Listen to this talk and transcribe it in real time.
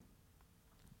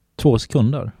2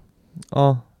 sekunder.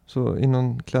 Ja, så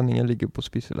innan klänningen ligger på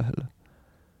spiss eller heller.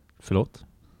 Förlåt?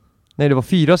 Nej, det var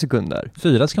 4 sekunder.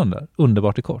 4 sekunder.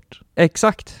 Underbart är kort.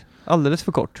 Exakt. Alldeles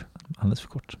för kort. Alldeles för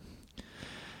kort.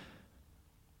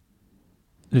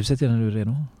 Du sätter när du är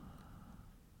redo.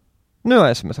 Nu har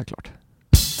jag smsat klart.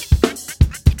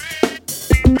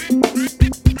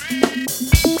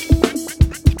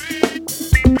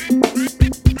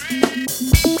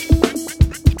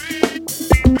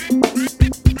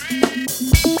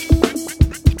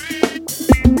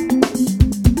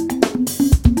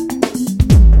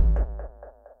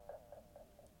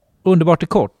 Underbart är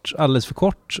kort, alldeles för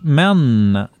kort,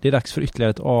 men det är dags för ytterligare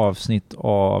ett avsnitt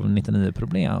av 99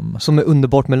 problem. Som är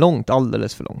underbart med långt,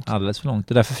 alldeles för långt. Alldeles för långt.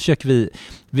 Det därför försöker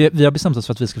vi har bestämt oss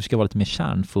för att vi ska försöka vara lite mer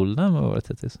kärnfulla än vad vi har varit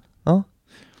hittills. Ja.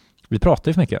 Vi pratar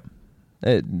ju för mycket.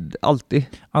 Alltid.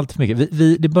 Allt för mycket.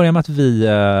 Det börjar med att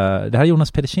det här är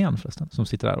Jonas Pedersen förresten som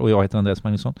sitter där och jag heter Andreas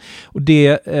Magnusson. Och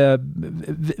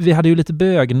vi hade ju lite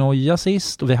bögnoja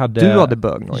sist och vi hade... Du hade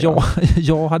bögnoja. Ja,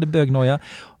 jag hade bögnoja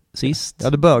sist. Jag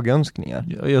hade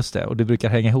bögönskningar. Just det, och det brukar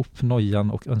hänga ihop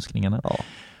nojan och önskningarna. Ja.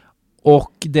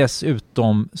 Och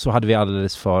dessutom så hade vi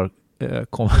alldeles för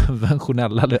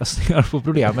konventionella lösningar på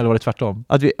problem, eller var det tvärtom?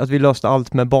 Att vi löste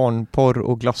allt med barnporr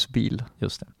och glassbil.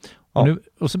 Just det. Ja.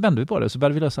 Och så bände vi på det, så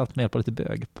började vi lösa allt med hjälp av lite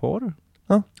bögporr.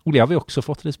 Ja. Och det har vi också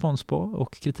fått respons på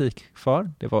och kritik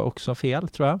för. Det var också fel,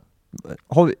 tror jag.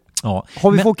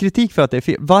 Har vi fått kritik för att det är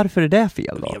fel? Varför är det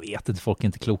fel då? Jag vet inte, folk är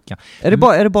inte kloka. Är det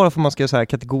bara för att man ska så här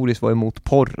kategoriskt vara emot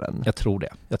porren? Jag tror det.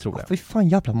 Fy fan,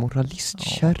 jävla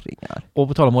moralistkärringar. Ja. Och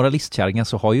på tal om moralistkärringar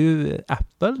så har ju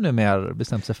Apple numera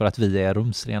bestämt sig för att vi är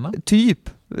rumsrena. Typ.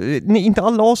 Nej, inte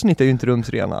alla avsnitt är ju inte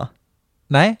rumsrena.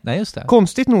 Nej, just det.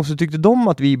 Konstigt nog så tyckte de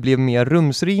att vi blev mer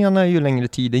rumsrena ju längre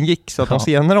tiden gick, så att de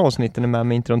senare avsnitten är med,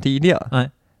 men inte de tidiga. Nej.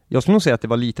 Jag skulle nog säga att det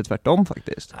var lite tvärtom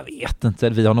faktiskt. Jag vet inte,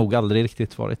 vi har nog aldrig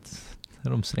riktigt varit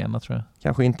rumsrena, tror jag.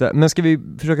 Kanske inte, men ska vi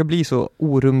försöka bli så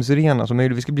orumsrena som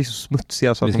möjligt? Vi ska bli så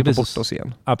smutsiga så att de tar bort oss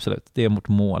igen. Absolut, det är vårt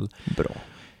mål. Bra.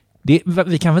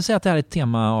 Vi kan väl säga att det här är ett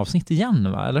temaavsnitt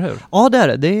igen, va? Eller hur? Ja, det är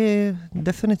det. Det är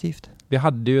definitivt. Vi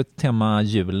hade ju ett tema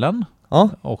julen. Ja.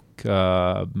 Och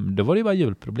då var det ju bara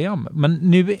julproblem. Men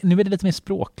nu är det lite mer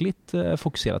språkligt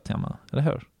fokuserat tema, eller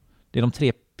hur? Det är de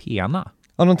 3 P:na.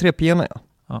 Ja, de 3 P:na, ja.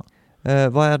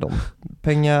 Vad är de?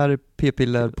 Pengar,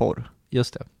 p-piller, porr.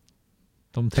 Just det.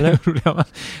 De 3 problemen.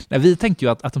 Nej, vi tänkte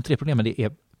ju att de 3 problemen, det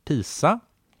är Pisa.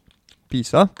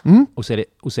 Mm. Och så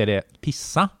är det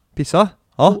pissa.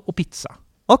 Ja. Och pizza.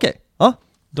 Okej. Ja.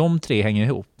 De 3 hänger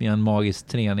ihop i en magisk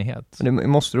treenighet. Det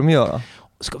måste de göra.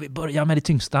 Ska vi börja med det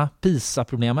tyngsta?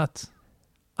 Pisa-problemet.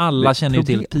 Alla känner ju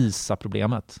till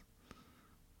Pisa-problemet.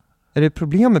 Är det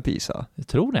problem med Pisa? Jag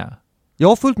tror det. Jag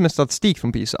har fullt med statistik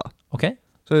från Pisa. Okej.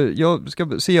 Så jag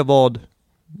ska se vad...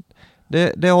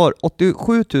 Det har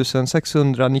 87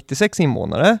 696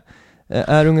 invånare.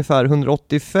 Är ungefär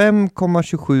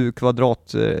 185,27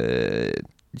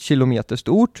 kvadratkilometer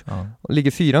stort. Ja. Och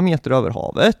ligger 4 meter över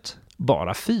havet.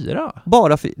 Bara 4?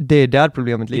 Det är där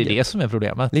problemet ligger. Det är det som är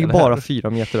problemet. Ligger bara 4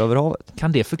 meter över havet.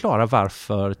 Kan det förklara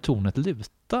varför tornet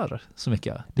lutar så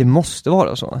mycket? Det måste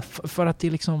vara så. För att det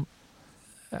är liksom...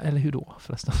 Eller hur då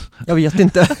förresten? Jag vet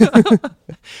inte.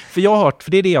 För jag har hört,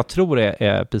 för det är det jag tror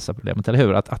är Pisa-problemet, eller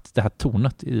hur? Att det här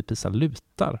tornet i Pisa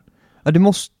lutar. Ja, det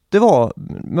måste vara.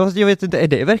 Men jag vet inte, är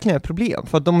det verkligen ett problem?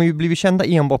 För att de har ju blivit kända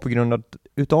enbart på grund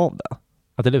utav det.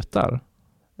 Att det lutar?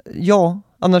 Ja,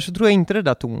 annars så tror jag inte det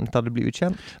där tornet hade blivit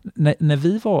känt. När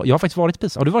vi var... Jag har faktiskt varit i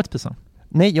Pisa. Har du varit i Pisa?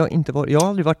 Nej, jag har inte varit. Jag har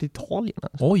aldrig varit i Italien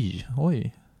ens.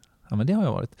 Oj. Ja, men det har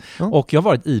jag varit. Ja. Och jag har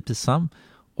varit i Pisa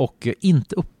och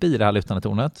inte uppe i det här lutande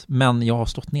tornet, men jag har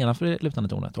stått nedanför det lutande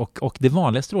tornet. Och det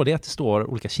vanligaste då är att det står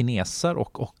olika kineser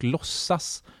och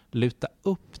låtsas luta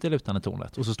upp det lutande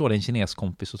tornet. Och så står det en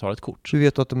kineskompis och tar ett kort. Du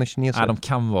vet att de är kineser? Nej, de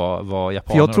kan vara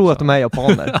japaner. För jag tror också. Att de är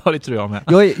japaner. Ja, det tror jag med.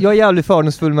 Jag är jävligt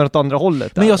fördomsfull med åt andra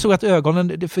hållet. Men jag såg att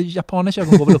ögonen, för japaners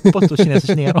ögon går väl uppåt och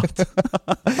kinesers neråt.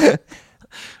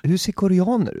 Hur ser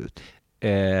koreaner ut? Ja,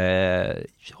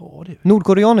 det...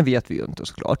 Nordkoreaner vet vi ju inte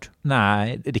såklart.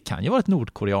 Nej, det kan ju vara ett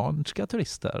nordkoreanska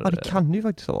turister. Ja, det kan det ju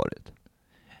faktiskt ha varit.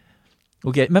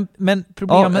 Okej, men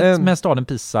problemet med staden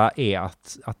Pisa är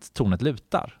att tornet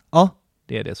lutar. Ja.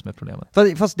 Det är det som är problemet.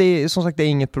 Fast det är, som sagt, det är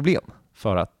inget problem.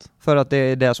 För att det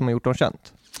är det som har gjort dem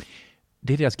känt.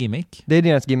 Det är deras gimmick. Det är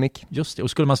deras gimmick. Just det.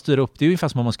 Och skulle man styra upp, det är ju ungefär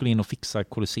som om man skulle in och fixa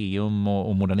Colosseum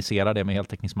och modernisera det med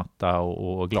heltäckningsmatta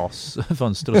och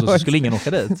glasfönster och så skulle ingen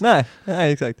åka dit. Nej,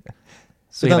 exakt.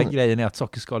 Så hela grejen är att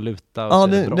saker ska luta. Och ja,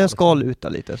 den ska luta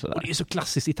lite sådär. Och det är så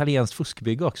klassiskt italienskt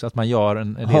fuskbygge också, att man gör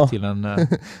det till en...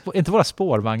 inte våra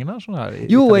spårvagnar sådana här.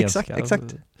 Jo, exakt.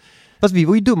 Fast vi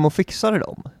var ju dumma och fixade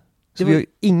dem. Så vi har ju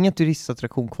ingen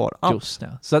turistattraktion kvar alls. Just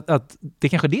det. Så att det är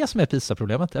kanske det som är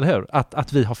Pisa-problemet, eller hur?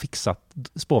 Att vi har fixat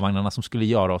spårvagnarna som skulle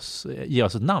ge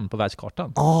oss ett namn på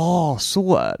världskartan.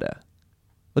 Så är det.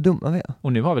 Vad dumma vi är.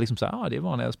 Och nu har vi liksom så här, det är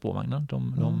vanliga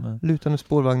spårvagnar. Lutande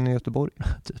spårvagn i Göteborg.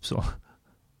 Typ så.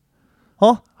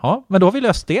 Ja, men då har vi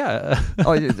löst det.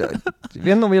 Jag vet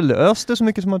inte om vi har löst det så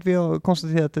mycket som att vi har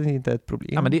konstaterat att det inte är ett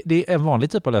problem. Ja, men det är en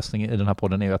vanlig typ av lösning i den här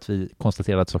podden är ju att vi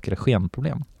konstaterar att saker är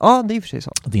skenproblem. Ja, det är ju för sig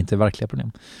så. Att det inte är verkliga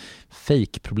problem.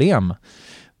 Fake-problem.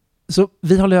 Så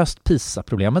vi har löst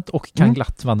Pisa-problemet och kan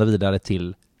glatt vandra vidare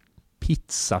till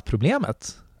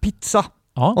pizza-problemet. Pizza?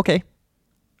 Ja. Okej.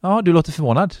 Ja, du låter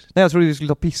förvånad. Nej, jag trodde vi skulle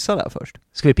ta pissa där först.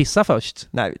 Ska vi pissa först?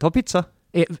 Nej, vi tar pizza.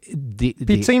 Pizza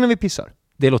Pizza innan vi pissar.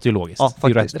 Det låter ju logiskt. Ja, det är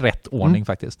ju rätt ordning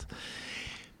faktiskt.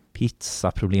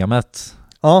 Pizza-problemet.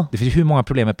 Ja. Det finns hur många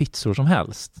problem med pizzor som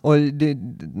helst. Och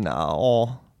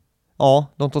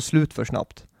de tar slut för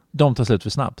snabbt. De tar slut för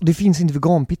snabbt. Det finns inte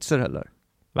veganpizzor heller.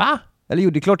 Va? Eller jo,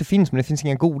 det är klart det finns, men det finns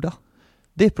inga goda.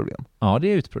 Det är ett problem. Ja, det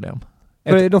är ju ett problem.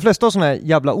 För de flesta har sån här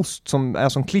jävla ost som är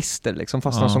som klister liksom,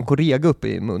 fastnar som korrega upp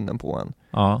i munnen på en.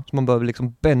 Ja. Så man behöver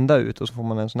liksom bända ut och så får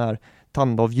man en sån här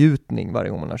tandavgjutning varje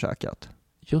gång man har käkat.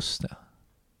 Just det.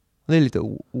 Det är lite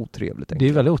otrevligt. Det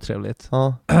är väldigt otrevligt.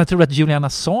 Ja. Jag tror att Julian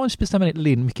Assange bestämmer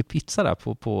in mycket pizza där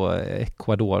på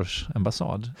Ecuadors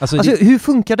ambassad. Alltså hur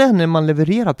funkar det när man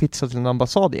levererar pizza till en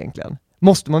ambassad egentligen?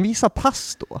 Måste man visa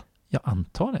pass då? Jag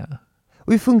antar det.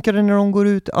 Och hur funkar det när de går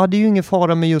ut? Ja, det är ju ingen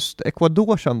fara med just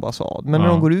Ecuadors ambassad, men när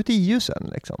de går ut i EU sen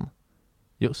liksom.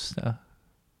 Just det.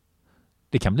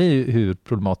 Det kan bli hur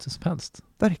problematiskt som helst.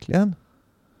 Verkligen.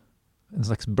 En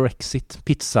slags Brexit,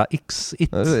 pizza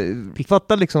X-it.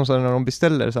 Fatta liksom så när de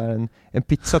beställer så här en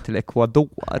pizza till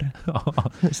Ecuador.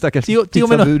 Stackars 10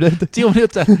 pizzabudet. 10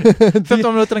 minuter,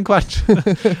 15 minuter, en kvart.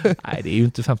 Nej, det är ju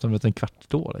inte 15 minuter, en kvart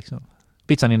då liksom.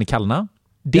 Pizzan in i kallna.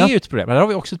 Det är ju ett problem. Där har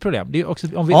vi också ett problem. Det är också,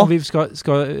 om vi ska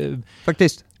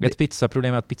faktiskt. Ett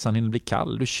pizzaproblem är att pizzan hinner bli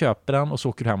kall. Du köper den och så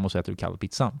åker du hem och så äter du kall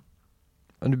pizza.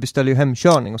 Du beställer ju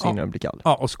hemkörning och så hinner den bli kall.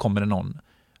 Ja, och så kommer det någon.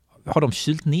 Har de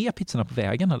kylt ner pizzorna på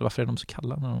vägen eller varför är de så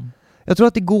kalla när de... Jag tror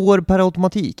att det går per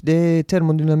automatik. Det är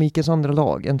termodynamikens andra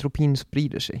lag. Entropin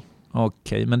sprider sig.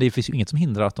 Okej, men det finns ju inget som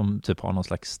hindrar att de typ har någon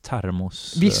slags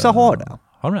termos. Vissa har det.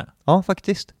 Har de det? Ja,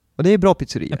 faktiskt. Och det är bra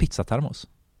pizzerier. En pizzatermos?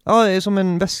 Ja, det är som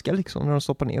en väska liksom när de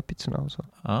stoppar ner pizzorna och så.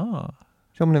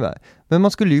 Kör man iväg. Men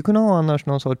man skulle ju kunna ha annars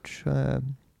någon sorts...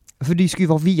 för det ska ju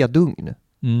vara vedugn.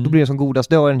 Då blir det som godast.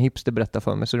 Det har en hipster berättat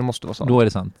för mig, så det måste vara så. Då är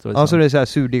det sant. Ja, så det är så här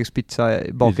surdegspizza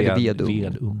bakad i vedugn.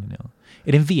 Vedugn, ja.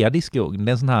 Är det en vedisk ugn? Det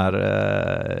är en sån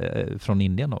här från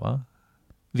Indien då, va?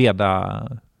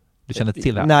 Veda... Du känner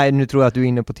till det här? Nej, nu tror jag att du är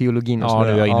inne på teologin. Ja, nu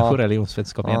är jag inne på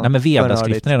religionsvetenskap igen. Nej, men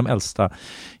Veda-skrifterna är de äldsta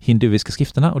hinduiska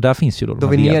skrifterna. Och där finns ju då de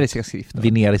veneriska skrifterna.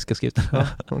 Veneriska skrifterna.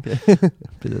 Ja, okay.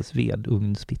 Precis,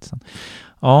 vedugnspizzan.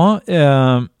 Ja,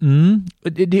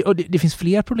 det finns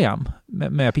fler problem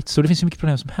med pizzor. Det finns ju mycket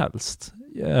problem som helst.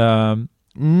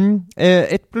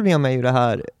 Ett problem är ju det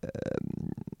här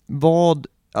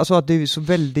alltså att det är så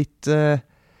väldigt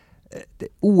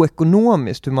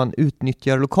oekonomiskt hur man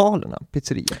utnyttjar lokalerna,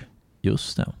 pizzerier.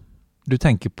 Just det. Du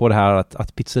tänker på det här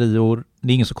att pizzerior,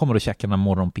 det är ingen som kommer att käka den här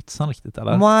morgonpizzan riktigt,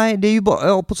 eller? Nej, det är ju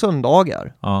bara på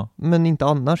söndagar. Ja. Men inte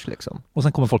annars liksom. Och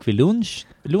sen kommer folk vid lunch.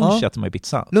 Lunch äter man ju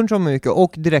pizza. Lunch har man mycket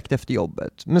och direkt efter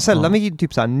jobbet. Men sällan vid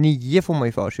typ så här 9 får man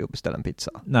ju för sig att beställa en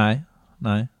pizza. Nej.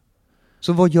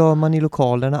 Så vad gör man i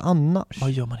lokalerna annars?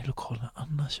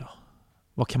 Ja?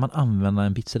 Vad kan man använda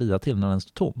en pizzeria till när den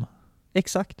står tom?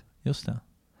 Exakt. Just det.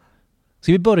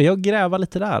 Ska vi börja och gräva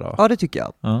lite där då? Ja, det tycker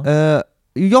jag. Ja.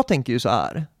 Jag tänker ju så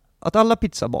här, att alla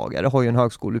pizzabagare har ju en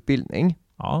högskoleutbildning.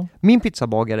 Ja. Min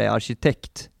pizzabagare är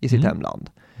arkitekt i sitt hemland.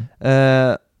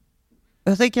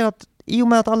 Jag tänker att i och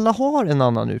med att alla har en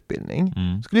annan utbildning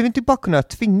skulle vi inte bara kunna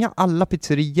tvinga alla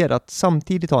pizzerier att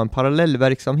samtidigt ha en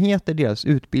parallellverksamhet där deras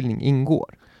utbildning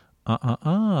ingår.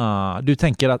 Du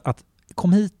tänker att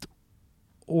kom hit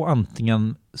och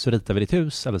antingen så ritar vi ditt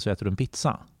hus eller så äter du en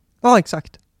pizza? Ja,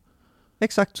 exakt.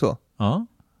 Exakt så. Ja.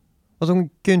 Och de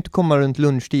kan ju inte komma runt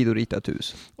lunchtid och rita ett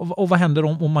hus. Och vad händer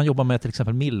om man jobbar med till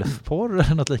exempel milfporr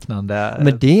eller något liknande?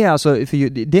 Men det är alltså, för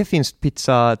det finns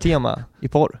pizzatema i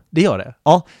porr. Det gör det?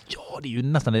 Ja. Ja, det är ju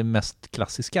nästan det mest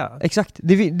klassiska. Exakt.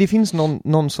 Det finns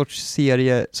någon sorts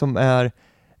serie som är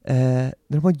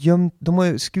de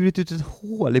har skurit ut ett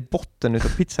hål i botten utav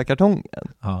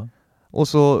pizzakartongen. Ja. Och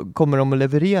så kommer de och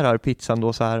levererar pizzan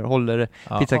då så här, håller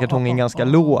pizzakartongen ganska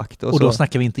lågt. Och då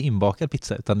snackar vi inte inbakad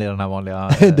pizza utan det är den här vanliga...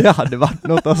 det hade varit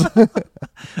något alltså.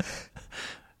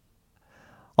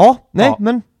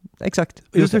 Men exakt,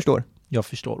 du förstår. Jag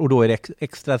förstår. Och då är det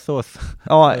extra sås.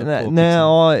 Ja,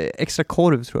 ja, extra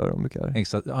korv tror jag de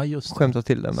brukar. Ja, just skämta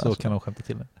till det med. Så kan de skämta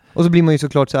till det. Och så blir man ju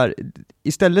såklart så här,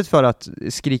 istället för att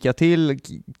skrika till,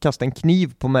 kasta en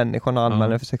kniv på människorna och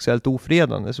anmäla för sexuellt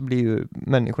ofredande, så blir ju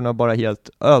människorna bara helt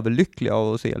överlyckliga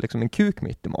av att se liksom en kuk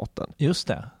mitt i maten. Just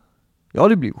det. Ja,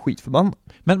 det blir skitförbannat.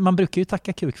 Men man brukar ju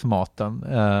tacka kuk för maten.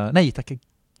 Nej, tacka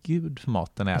Gud för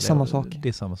maten är det. Samma sak. Det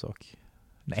är samma sak.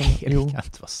 Nej, det kan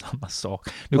inte vara samma sak.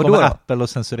 Nu Vadå kommer då? Apple och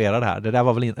censurerar det här. Det där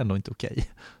var väl ändå inte okej?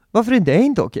 Varför är det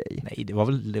inte okej? Nej, det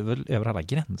är väl över alla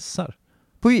gränser.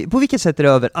 På vilket sätt är det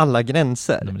över alla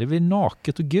gränser? Nej, men det är väl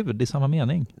naket och Gud i samma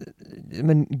mening.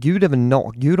 Men Gud är väl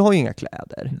naken? Gud har ju inga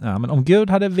kläder. Ja, men om Gud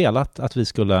hade velat att vi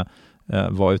skulle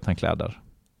vara utan kläder,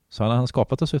 så hade han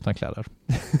skapat oss utan kläder.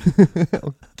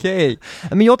 Okej.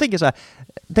 Men jag tänker så här,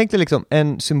 tänk dig liksom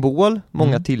en symbol,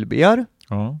 många tillber.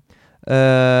 Ja.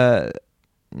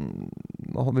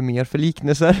 Vad har vi mer för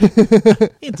liknelser?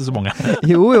 Inte så många.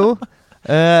 Jo.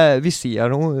 Vi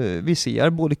ser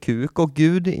både kuk och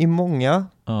Gud i många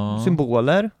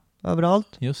symboler överallt.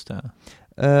 Just det.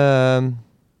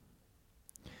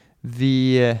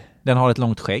 Den har ett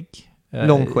långt skägg.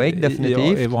 Långt skägg,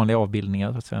 definitivt. I vanliga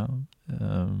avbildningar, så att säga.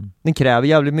 Den kräver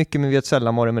jävligt mycket, men vi vet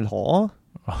sällan vad den vill ha.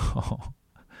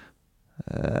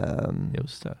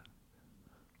 Just det.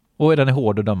 Och den är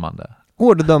hård och dömande.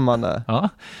 Hård och dömande. Ja.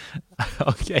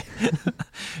 Okej.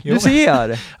 Du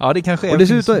ser. Ja, det kanske är. Och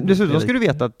dessutom ska du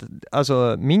veta att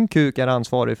alltså, min kuk är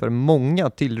ansvarig för många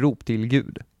tillrop till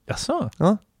Gud. Jaså?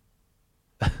 Ja.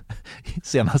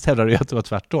 Senast hävdade du att det var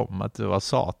tvärtom, att det var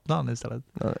Satan istället.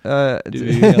 Du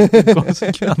är ju helt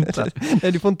konsekvent.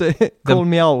 Nej, du får inte call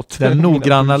me out. Den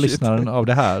noggranna lyssnaren av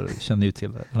det här känner ju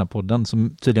till den här podden,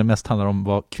 som tydligen mest handlar om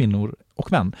vad kvinnor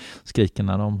och män skriker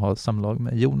när de har samlag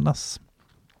med Jonas.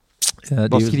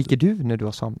 Vad skriker du när du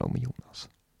har samlag med Jonas?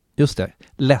 Just det,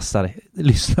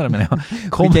 lyssnare menar jag.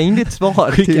 Skicka in ditt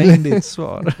svar. Skicka in ditt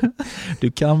svar.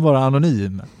 Du kan vara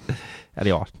anonym. Eller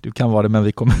ja, du kan vara det, men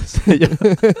vi kommer säga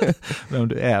vem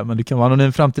du är. Men du kan vara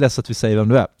anonym fram till dess att vi säger vem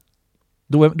du är.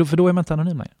 För då är man inte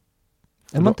anonym längre.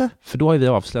 Är man inte? För då har vi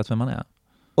avslöjat vem man är.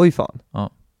 Oj fan.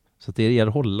 Ja. Så det är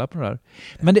att hålla på det där.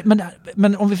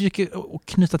 Men om vi försöker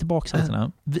knyta tillbaka lite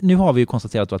nu. Nu har vi ju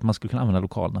konstaterat att man skulle kunna använda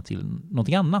lokalerna till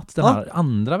någonting annat. Den här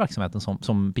andra verksamheten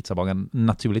som pizzabagaren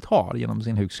naturligt har genom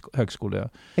sin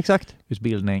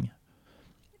högskoleutbildning.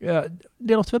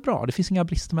 Det låter väl bra. Det finns inga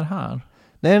brister med det här.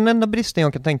 Nej, den enda bristen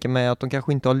jag kan tänka mig är att de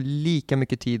kanske inte har lika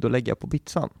mycket tid att lägga på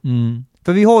pizzan. Mm.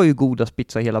 För vi har ju godast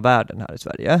pizza i hela världen här i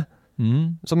Sverige.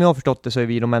 Mm. Som jag har förstått det så är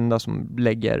vi de enda som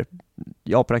lägger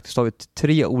praktiskt taget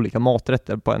 3 olika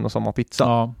maträtter på en och samma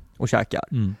pizza och käkar.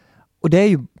 Mm. Och det är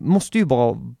ju, måste ju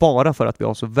vara bara för att vi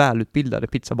har så välutbildade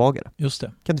pizzabagare. Just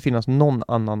det. Kan det finnas någon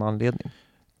annan anledning?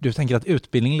 Du tänker att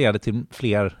utbildning leder till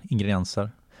fler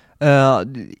ingredienser?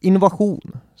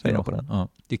 Innovation, säger jag på den. Ja.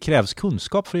 Det krävs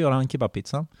kunskap för att göra en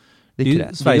kebabpizza. Det är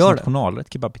ju Sveriges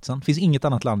nationalrätt, kebabpizzan. Det finns inget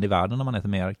annat land i världen när man äter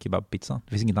mer kebabpizza. Det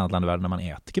finns inget annat land i världen när man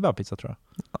äter kebabpizza, tror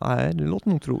jag. Nej, det låter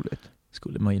nog troligt.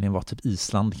 Skulle möjligen vara typ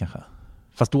Island kanske.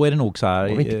 Fast då är det nog så här...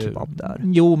 Det var inte kebab där.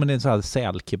 Jo, men det är så här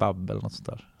sälkebab eller något sånt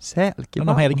där.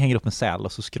 Sälkebab? De hänger upp en säl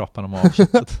och så skrapar de av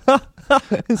köttet.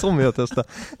 Som vi har testat.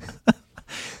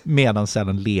 Medan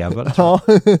sälen lever. Ja,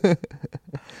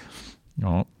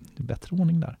 det är bättre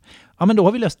ordning där. Ja, men då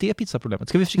har vi löst det pizzaproblemet.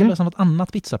 Ska vi försöka lösa något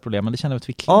annat pizzaproblem? Men det känner vi att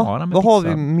vi klarar med vad pizza. Har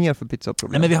vi mer för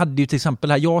pizzaproblem? Nej, men vi hade ju till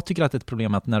exempel här, jag tycker att det är ett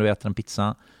problem att när du äter en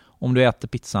pizza, om du äter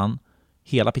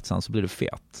hela pizzan så blir du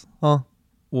fet. Ja.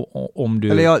 Och om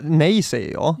du... Eller nej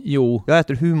säger jag. Jo. Jag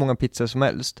äter hur många pizzor som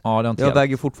helst. Ja, det har inte jag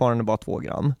väger fortfarande bara 2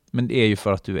 gram. Men det är ju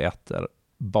för att du äter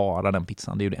bara den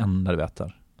pizzan. Det är ju det enda du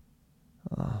äter.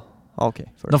 Okay,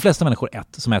 de flesta människor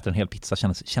som äter en hel pizza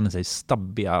känner sig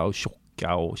stabbiga och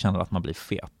tjocka och känner att man blir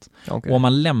fet. Okay. Och om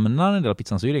man lämnar en del av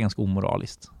pizzan så är det ganska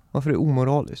omoraliskt. Varför är det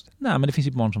omoraliskt? Nej, men det finns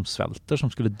ju barn som svälter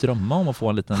som skulle drömma om att få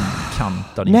en liten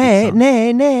kant av din pizza.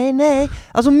 Nej.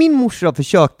 Alltså min morsa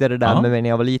försökte det där med mig när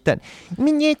jag var liten.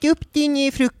 Men ät upp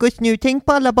din frukost nu. Tänk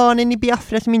på alla barnen i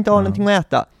Biafra som inte har någonting att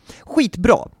äta.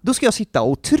 Skitbra. Då ska jag sitta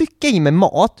och trycka i mig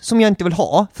mat som jag inte vill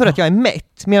ha för att jag är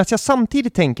mätt. Medan jag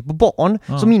samtidigt tänker på barn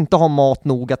som inte har mat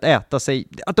nog att äta sig.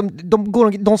 Att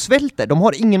de svälter. De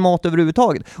har ingen mat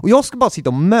överhuvudtaget. Och jag ska bara sitta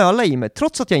och möla i mig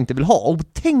trots att jag inte vill ha.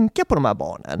 Och tänka på de här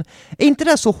barnen. Är inte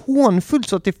det så hånfullt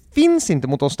så att det finns inte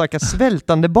mot de stackars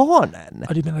svältande barnen?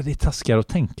 Ja, du menar det är taskigare att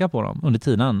tänka på dem under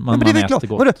tiden man äter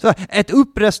gott. Ät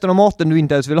upp resten av maten du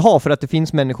inte ens vill ha för att det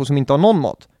finns människor som inte har någon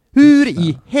mat. Hur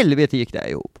i helvete gick det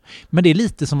ihop? Men det är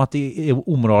lite som att det är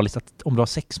omoraliskt att om du har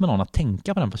sex med någon att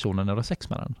tänka på den personen när du har sex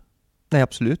med den. Nej,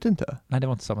 absolut inte. Nej, det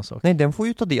var inte samma sak. Nej, den får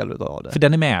ju ta del av det. För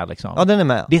den är med liksom. Ja, den är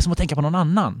med. Det är som att tänka på någon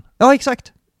annan. Ja,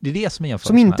 exakt. Det är det som är jämförelsen.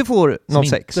 Som inte får någon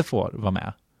sex. Som inte får vara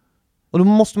med. Och då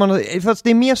måste man, fast det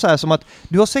är mer så här som att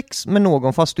du har sex med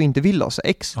någon fast du inte vill ha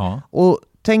sex. Ja. Och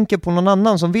tänker på någon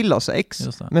annan som vill ha sex,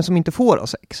 men som inte får ha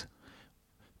sex.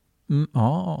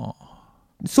 Ja.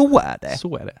 Så är det.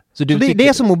 Så är det. Så det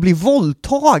är som att bli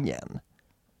våldtagen.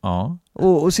 Ja.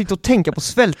 Och sitta och tänka på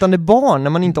svältande barn när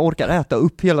man inte orkar äta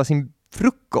upp hela sin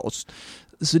frukost.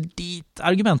 Så ditt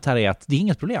argument här är att det är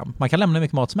inget problem. Man kan lämna hur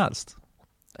mycket mat som helst.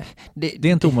 Det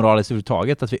är inte omoraliskt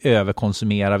överhuvudtaget att vi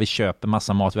överkonsumerar, vi köper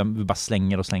massa mat, vi bara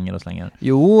slänger och slänger och slänger.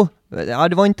 Jo, ja,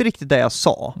 det var inte riktigt det jag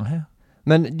sa. Nej.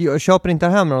 Men jag köper inte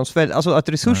det här med alltså att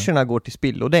resurserna går till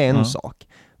spill, och det är en sak.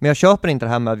 Men jag köper inte det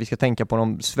här med att vi ska tänka på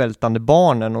de svältande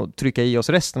barnen och trycka i oss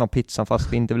resten av pizzan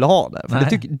fast vi inte vill ha det.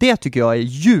 För det tycker jag är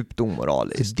djupt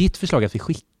omoraliskt. Så ditt förslag är att vi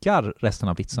skickar resten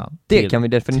av pizzan det kan vi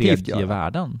definitivt göra.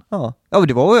 Världen. Ja,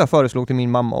 det var vad jag föreslog till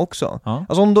min mamma också. Ja.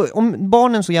 Alltså om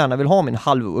barnen så gärna vill ha min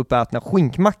halvuppätna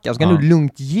skinkmacka så kan du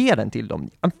lugnt ge den till dem.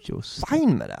 Just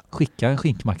fine med det. Skicka en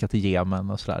skinkmacka till Jemen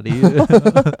och sådär. Det är ju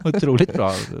otroligt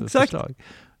bra förslag.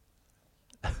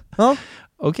 Ja.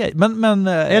 Okej, men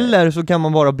eller så kan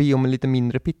man bara be om en lite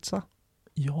mindre pizza.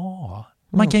 Ja,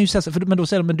 man kan ju säga så, men då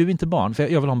säger de, men du är inte barn, för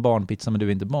jag vill ha en barnpizza men du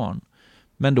är inte barn.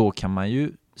 Men då kan man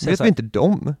ju säga vet vi inte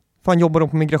de? Fan, jobbar de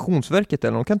på Migrationsverket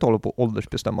eller de kan inte hålla på och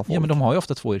åldersbestämma folk? Ja, men de har ju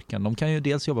ofta två yrken. De kan ju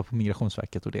dels jobba på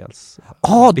Migrationsverket och dels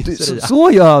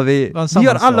så gör vi! Vi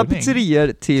gör alla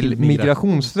pizzerier till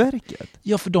Migrationsverket.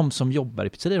 Ja, för de som jobbar i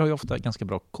pizzerier har ju ofta ganska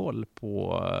bra koll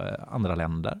på andra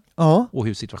länder. Ja. Och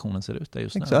hur situationen ser ut där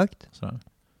just nu. Exakt. Sådär.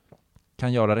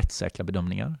 Kan göra rättssäkra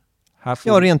bedömningar.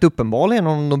 Ja, rent uppenbarligen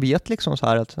om de vet liksom så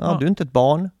här att du är inte ett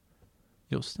barn.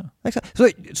 Just det. Exakt.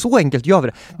 Så enkelt gör vi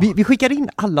det. Vi skickar in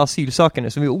alla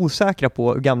asylsökande som vi är osäkra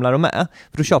på hur gamla de är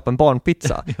för att köpa en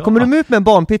barnpizza. Ja. Kommer de ut med en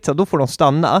barnpizza, då får de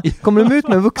stanna. Kommer de ut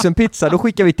med en vuxenpizza, då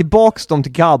skickar vi tillbaks dem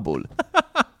till Kabul.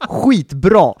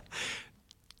 Skitbra!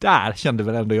 Där kände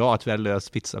väl ändå jag att vi hade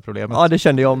löst pizzaproblemet. Ja, det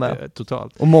kände jag med.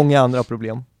 Totalt. Och många andra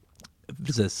problem.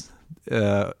 Precis.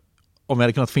 Om jag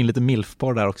hade kunnat få in lite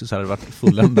milfporr där också så hade det varit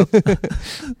fulländat.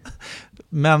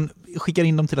 Men skickar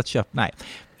in dem till att köpa... Nej.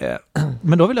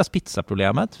 Men då har vi löst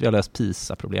pizzaproblemet. Vi har löst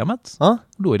pizzaproblemet. Ja.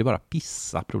 Och då är det bara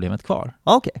pissaproblemet kvar.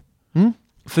 Okej. Mm.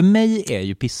 För mig är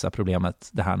ju pissaproblemet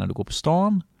det här när du går på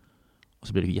stan och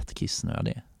så blir du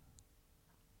jättekissnödig.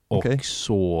 Och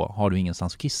så har du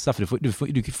ingenstans att kissa. För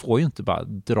du får ju inte bara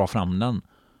dra fram den.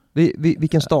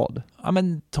 Vilken stad? Ja,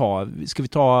 men ska vi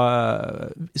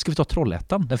ta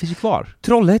Trollhättan? Den finns ju kvar.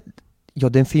 Trollhättan? Ja,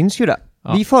 den finns ju där.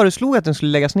 Ja. Vi föreslog att den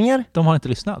skulle läggas ner. De har inte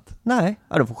lyssnat. Nej,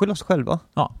 de får skylla sig själva.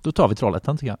 Ja, då tar vi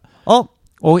Trollhättan tycker jag. Ja.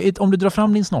 Och om du drar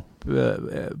fram din snopp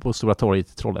på Stora torget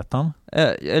i Trollhättan.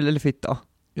 Eller fitta.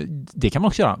 Det kan man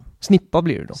också göra. Snippa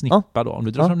blir det då. Snippa då. Om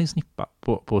du drar fram din snippa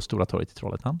på Stora torget i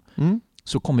Trollhättan.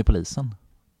 Så kommer polisen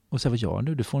och säger, vad gör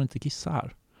du? Du får inte kissa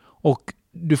här. Och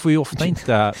du får ju ofta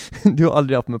inte... Du har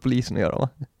aldrig haft med polisen att göra, va?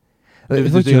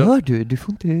 Vad gör du? Du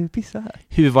får inte pissa här.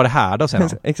 Hur var det här då, sen?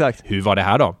 Exakt. Hur var det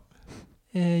här då?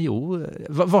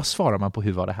 Vad svarar man på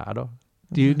hur var det här då?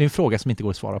 Det är ju en fråga som inte går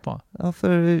att svara på. Ja,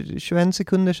 för 21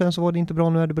 sekunder sedan så var det inte bra,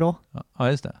 nu är det bra. Ja,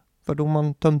 just det. För då har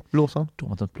man tömt blåsan.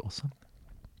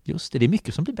 Just det, det är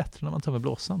mycket som blir bättre när man tömmer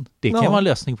blåsan. Det kan vara en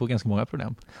lösning på ganska många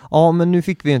problem. Ja, men nu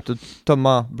fick vi inte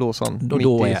tömma blåsan då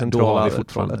har vi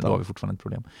fortfarande ett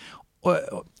problem.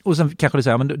 Och sen kanske du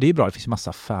säger, men det är bra, det finns ju massa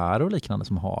affärer och liknande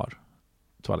som har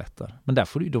toaletter. Men där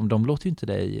får de låter ju inte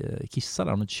dig kissa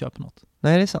där om du inte köper något.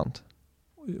 Nej, det är sant.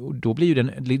 Och då blir ju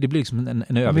det blir liksom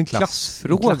en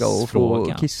klassfråga att få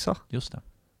kissa. Just det.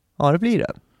 Ja, det blir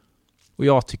det. Och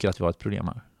jag tycker att vi har ett problem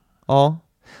här. Ja.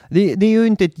 Det är ju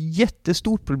inte ett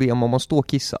jättestort problem om man står och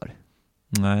kissar.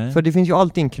 Nej. För det finns ju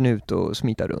alltid en knut att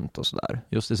smita runt och sådär.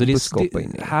 Just det, så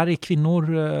här är kvinnor...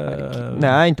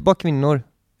 Nej, inte bara kvinnor.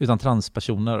 Utan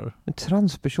transpersoner.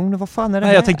 Transpersoner, vad fan är det?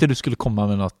 Nej, jag tänkte att du skulle komma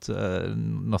med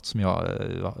något som jag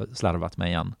slarvat med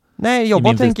igen. Nej, jag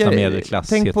bara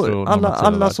tänk på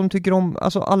alla som tycker om,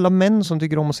 alltså alla män som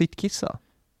tycker om att sittkissa.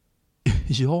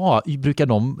 Ja, brukar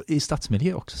de i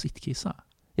stadsmiljö också sittkissa?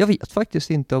 Jag vet faktiskt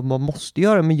inte om man måste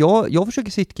göra, men jag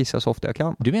försöker sittkissa så ofta jag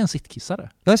kan. Du är en sittkissare?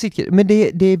 Jag är sittkissare, men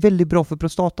det är väldigt bra för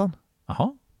prostatan.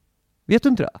 Jaha. Vet du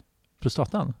inte det?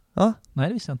 Prostatan? Ja. Nej,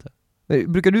 det visste jag inte.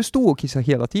 Brukar du stå och kissa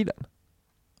hela tiden?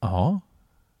 Ja.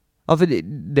 Ja, för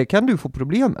det kan du få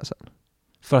problem med sen.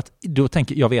 För att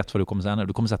jag vet vad du kommer säga nu.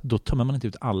 Du kommer säga att då tömmer man inte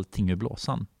ut allting ur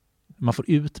blåsan. Man får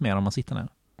ut mer om man sitter ner.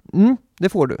 Det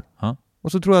får du. Ja.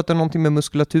 Och så tror jag att det är någonting med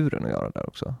muskulaturen att göra där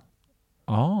också.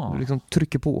 Du liksom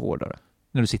trycker på hårdare.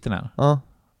 När du sitter ner? Ja.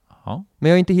 Ja. Men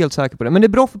jag är inte helt säker på det. Men det är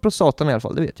bra för prostatan i alla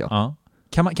fall, det vet jag. Ja.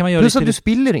 Kan man göra plus att du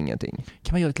spiller ingenting.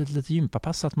 Kan man göra ett litet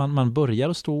gympapass, att man börjar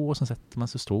att stå och sen sätter man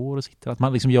sig och står och sitter, att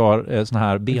man liksom gör såna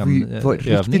här benövningar. Var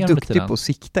riktigt duktig på att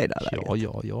sikta i det här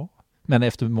läget. Ja. Men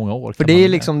efter många år. För det är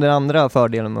liksom den andra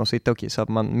fördelen med att sitta och kissa, att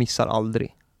man missar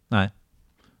aldrig. Nej,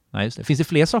 just det. Finns det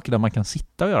fler saker där man kan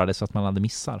sitta och göra det så att man aldrig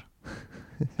missar?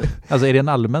 Alltså är det en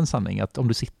allmän sanning att om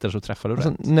du sitter så träffar du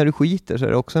rätt? När du skiter så är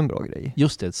det också en bra grej.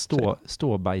 Just det,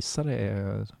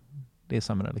 ståbajsare det är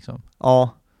sämre liksom. Ja.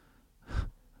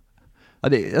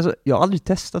 Jag har aldrig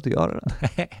testat att göra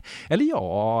det. Eller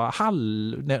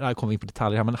jag kommer in på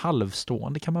detaljer här, men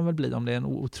halvstående kan man väl bli om det är en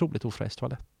otroligt ofräsch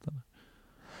toalett.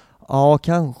 Ja,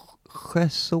 kanske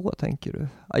så tänker du.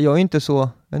 Jag är inte så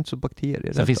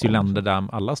bakterier. Sen finns det ju länder där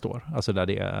alla står, alltså där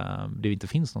det inte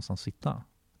finns någonstans att sitta.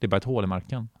 Det är bara ett hål i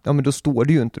marken. Ja, men då står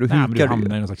du ju inte, då hukar men du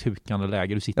hamnar i någon slags hukande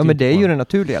läge. Du sitter men det är ju det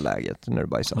naturliga läget när du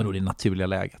bajsar. Men då är det naturliga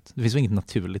läget. Det finns ju inget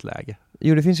naturligt läge.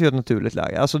 Jo, det finns ju ett naturligt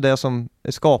läge. Alltså det som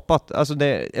är skapat, alltså det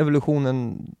är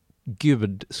evolutionen.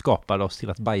 Gud skapade oss till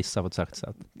att bajsa på ett särskilt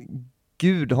sätt.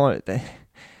 Gud har...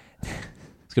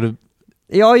 Ska du...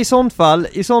 Ja, i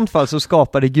sånt fall så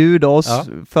skapade Gud oss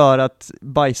för att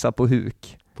bajsa på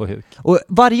huk. Och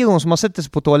varje gång som man sätter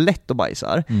sig på toalett och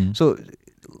bajsar så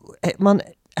man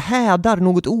hädar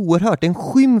något oerhört. Det är en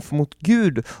skymf mot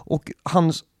Gud och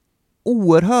hans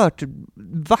oerhört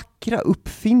vackra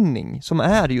uppfinning som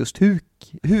är just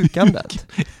hukandet.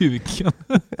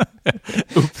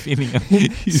 Uppfinningen.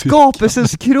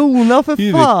 Skapelsens krona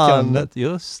för fan. Hukandet,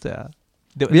 just det.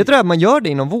 Vet du att man gör det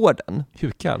inom vården?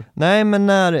 Hukar? Nej, men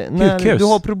när du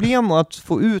har problem med att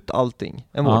få ut allting,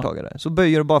 en vårdtagare, så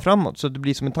böjer du bara framåt så att det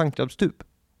blir som en tankklappstup.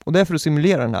 Och det är för att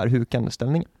simulera den här hukande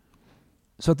ställningen.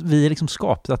 Så att vi är liksom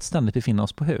skapade att ständigt befinna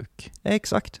oss på huk?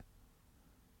 Exakt.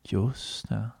 Just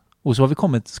det. Och så har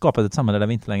vi skapat ett samhälle där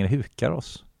vi inte längre hukar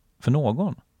oss för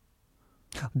någon.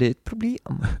 Det är ett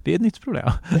problem. Det är ett nytt problem.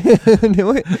 det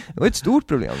var ett stort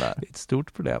problem där. Det är ett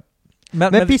stort problem.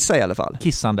 Men pissa i alla fall.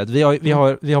 Kissandet. Vi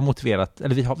har motiverat,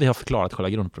 eller vi har förklarat själva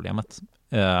grundproblemet.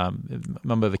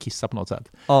 Man behöver kissa på något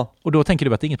sätt. Ja. Och då tänker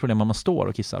du att det är inget problem om man står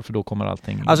och kissar, för då kommer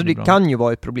allting... Alltså det kan ju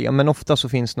vara ett problem, men ofta så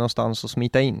finns det någonstans att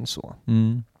smita in så.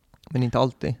 Mm. Men inte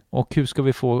alltid. Och hur ska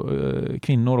vi få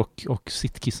kvinnor och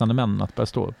sittkissande män att börja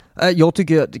stå upp? Jag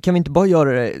tycker, kan vi inte bara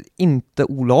göra det inte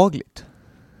olagligt?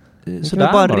 Så kan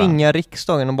vi bara ringa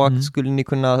riksdagen och bara skulle ni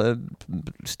kunna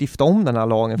stifta om den här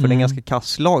lagen, för det är en ganska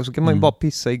kass lag, så kan man ju bara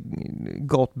pissa i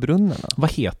gatbrunnarna.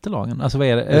 Vad heter lagen? Alltså vad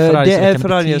är det? Det är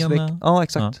förargelseväckande. Ja,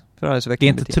 exakt. Ja. Det är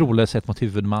inte trolöshet mot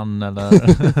huvudman eller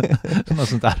något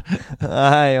sånt där.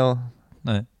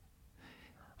 Nej.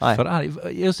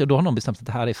 Just det, då har någon bestämt att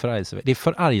det här är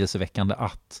förargelseväckande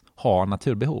att ha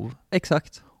naturbehov.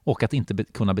 Exakt. Och att inte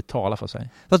kunna betala för sig.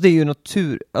 Fast det är ju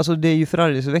det är ju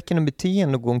förargelseväckande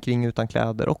beteende att gå omkring utan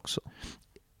kläder också.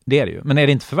 Det är det ju. Men är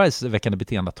det inte förargelseväckande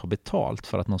beteende att ta betalt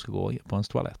för att någon ska gå på en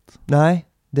toalett? Nej,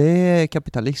 det är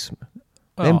kapitalism.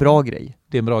 Det är en bra grej.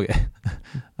 Det är en bra grej.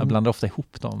 Jag blandar ofta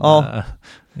ihop dem. Ja,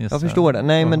 jag förstår det.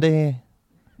 Nej, men det är...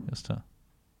 Just det.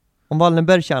 Om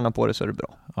Wallenberg tjänar på det så är det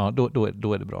bra. Ja,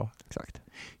 då är det bra. Exakt.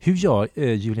 Hur gör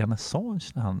Julian Assange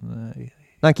när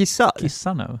han kissar?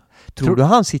 Kissar nu. Tror du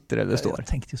han sitter eller står? Jag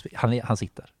tänkte just, han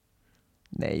sitter.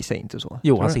 Nej, säg inte så.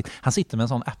 Jo, han sitter med en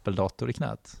sån Apple-dator i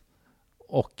knät.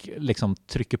 Och liksom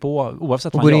trycker på,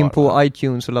 oavsett vad han gör. Och går in på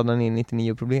iTunes och laddar ner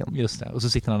 99 problem. Just det. Och så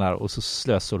sitter han där och så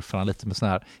slösurfar han lite med sån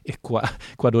här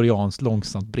ekvadorianskt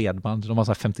långsamt bredband. De har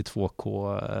så här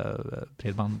 52K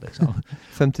bredband liksom.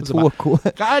 52K?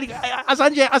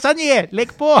 Assange,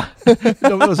 lägg på!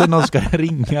 Och sen någon ska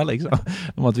ringa liksom.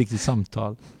 De har ett viktigt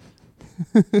samtal.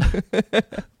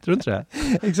 Tror du inte det?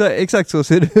 Exakt så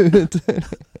ser det ut.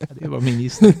 Det var min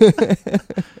gissning.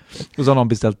 Och så har någon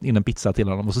beställt in en pizza till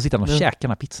honom och så sitter han och käkar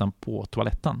den här pizzan på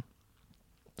toaletten.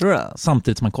 Tror du?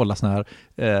 Samtidigt som man kollar såna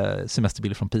här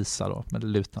semesterbilder från Pisa då, med det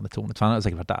lutande tornet. För han har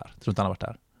säkert varit där. Tror inte han har varit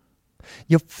där.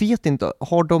 Jag vet inte.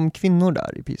 Har de kvinnor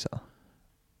där i Pisa?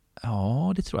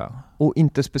 Ja, det tror jag. Och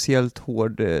inte speciellt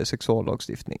hård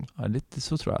sexuallagstiftning? Ja, lite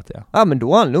så tror jag att det är. Ja, men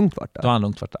då har han lugnt varit där.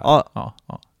 Ja.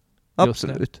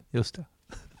 Absolut. Just det.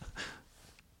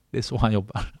 Det är så han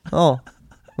jobbar. Ja.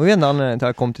 Och en annan när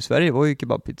jag kom till Sverige var ju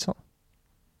kebabpizza.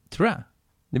 Tror du?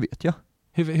 Det vet jag.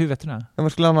 Hur vet du det? Men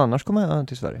vad skulle han annars komma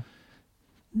till Sverige?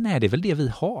 Nej, det är väl det vi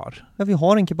har. Ja, vi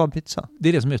har en kebabpizza. Det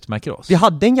är det som utmärker oss. Vi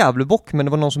hade en Gävlebock, men det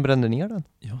var någon som brände ner den.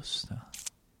 Just det.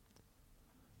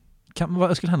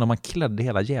 Vad skulle hända om man klädde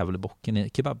hela Gävlebocken i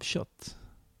kebabkött?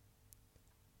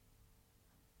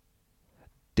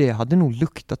 Det hade nog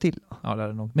luktat till. Ja, det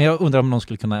hade nog. Men jag undrar om någon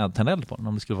skulle kunna tända eld på den,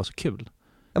 om det skulle vara så kul.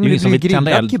 Ja, men det blir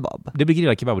grillad kebab. Det blir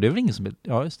grillad kebab, och det är väl ingen som vill...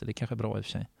 Ja, just det, det är kanske bra i och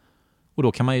för sig. Och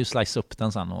då kan man ju slice upp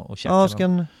den sen och käka Ja,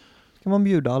 den. ska man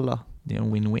bjuda alla. Det är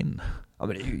en win-win. Ja,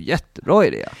 men det är ju jättebra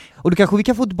idé. Och då kanske vi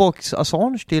kan få tillbaka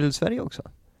Assange till Sverige också.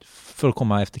 För att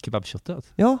komma efter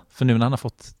kebabköttet. Ja. För nu när han har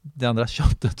fått det andra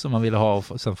köttet som han ville ha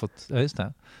och sen fått, ja just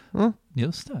det.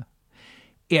 Just det.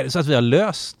 Är det så att vi har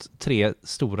löst 3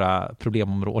 stora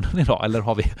problemområden idag? Eller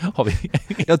har vi...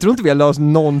 Jag tror inte vi har löst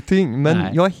någonting, men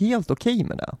Nej. jag är helt okej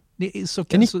med det. Det är så,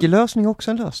 En icke-lösning är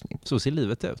också en lösning. Så ser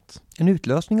livet ut. En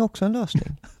utlösning är också en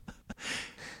lösning.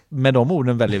 Med de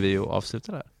orden väljer vi att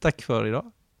avsluta det här. Tack för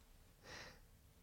idag.